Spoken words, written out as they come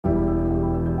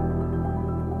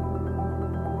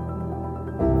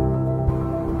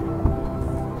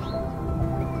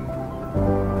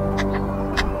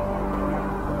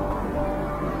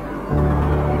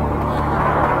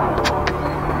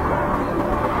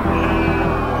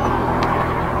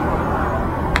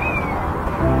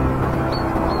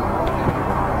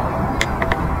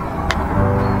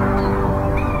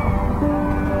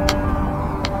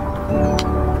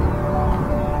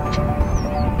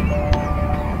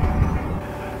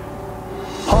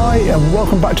Hi and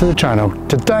welcome back to the channel.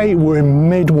 Today we're in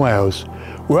mid Wales.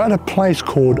 We're at a place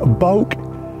called Bwich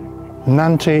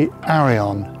Nant,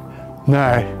 Arian.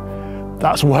 Now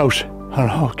that's Welsh and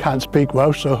I can't speak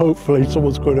Welsh, so hopefully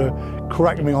someone's going to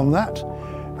correct me on that.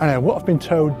 And what I've been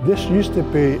told, this used to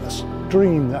be a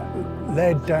stream that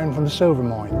led down from the silver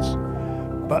mines.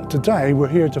 But today we're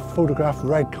here to photograph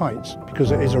red kites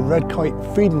because it is a red kite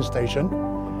feeding station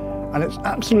and it's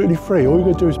absolutely free. All you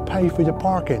got to do is pay for your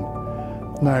parking.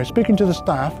 Now, speaking to the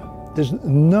staff, there's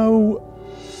no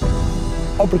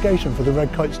obligation for the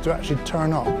red kites to actually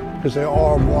turn up because they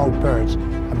are wild birds.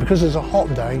 And because it's a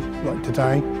hot day, like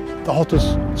today, the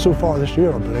hottest so far this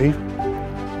year, I believe,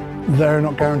 they're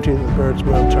not guaranteed that the birds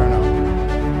will turn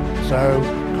up. So,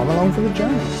 come along for the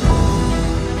journey.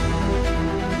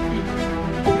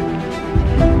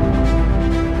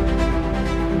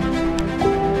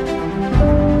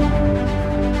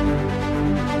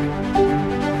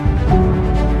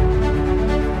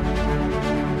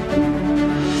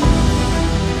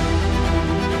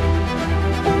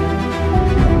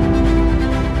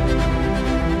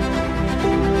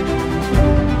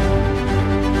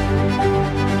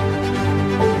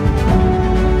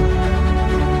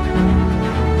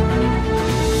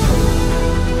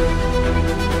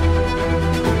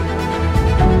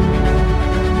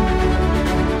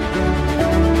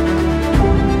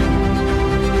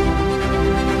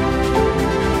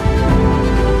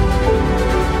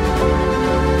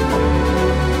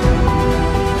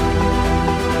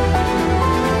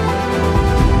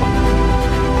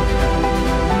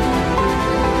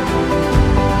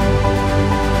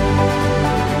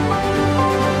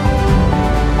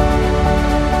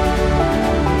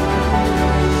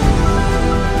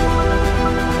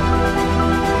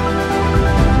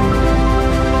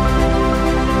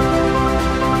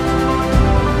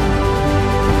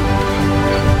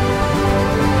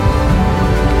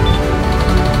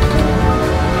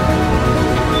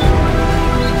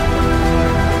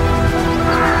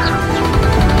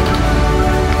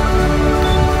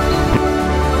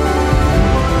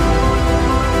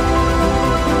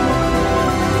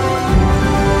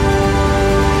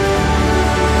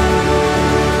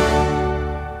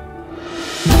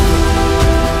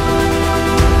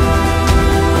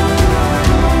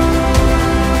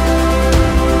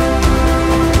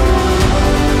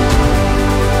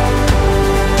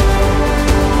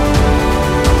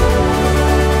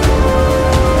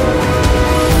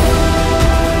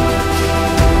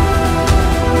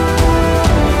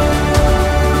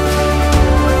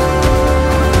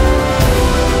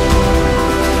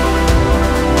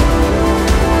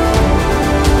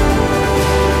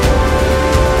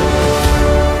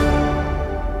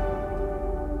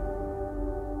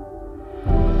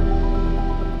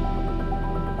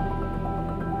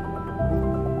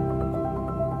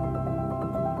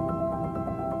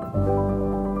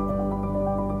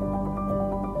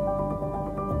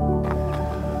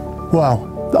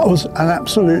 Wow, that was an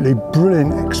absolutely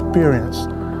brilliant experience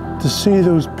to see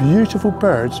those beautiful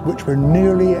birds which were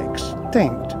nearly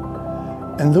extinct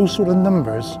in those sort of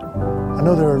numbers. I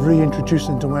know they were reintroduced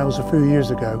into Wales a few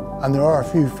years ago and there are a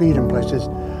few feeding places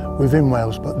within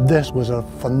Wales, but this was a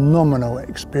phenomenal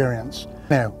experience.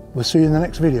 Now, we'll see you in the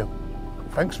next video.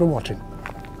 Thanks for watching.